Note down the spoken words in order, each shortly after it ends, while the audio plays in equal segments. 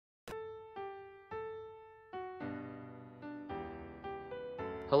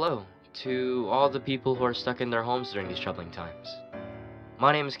Hello to all the people who are stuck in their homes during these troubling times.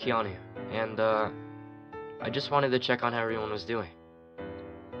 My name is Keanu, and I just wanted to check on how everyone was doing.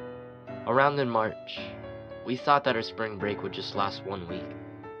 Around in March, we thought that our spring break would just last 1 week.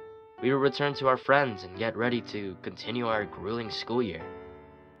 We would return to our friends and get ready to continue our grueling school year.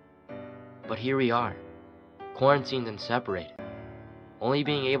 But here we are, quarantined and separated, only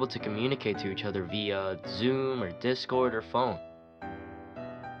being able to communicate to each other via Zoom or Discord or phone.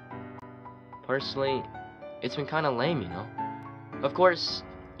 Personally, it's been kinda lame, you know? Of course,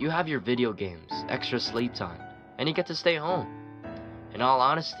 you have your video games, extra sleep time, and you get to stay home. In all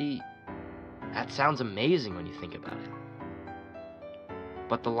honesty, that sounds amazing when you think about it.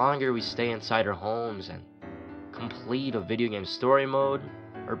 But the longer we stay inside our homes and complete a video game story mode,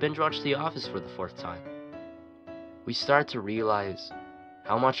 or binge watch The Office for the 4th time, we start to realize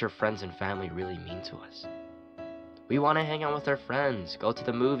how much our friends and family really mean to us. We want to hang out with our friends, go to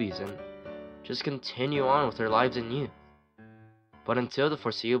the movies, and just continue on with our lives in youth. But until the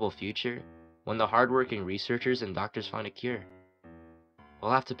foreseeable future, when the hardworking researchers and doctors find a cure,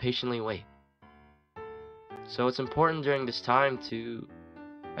 we'll have to patiently wait. So it's important during this time to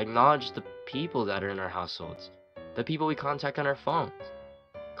acknowledge the people that are in our households, the people we contact on our phones.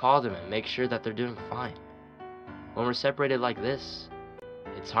 Call them and make sure that they're doing fine. When we're separated like this,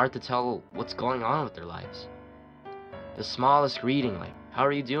 it's hard to tell what's going on with their lives. The smallest greeting, like, "How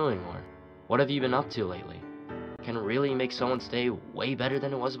are you doing?" or "What have you been up to lately?" can really make someone's day way better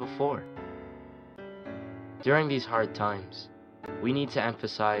than it was before. During these hard times, we need to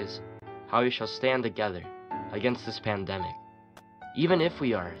emphasize how we shall stand together against this pandemic, even if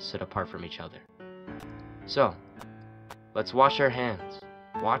we are set apart from each other. So, let's wash our hands,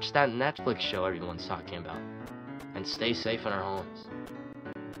 watch that Netflix show everyone's talking about, and stay safe in our homes.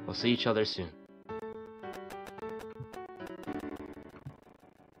 We'll see each other soon.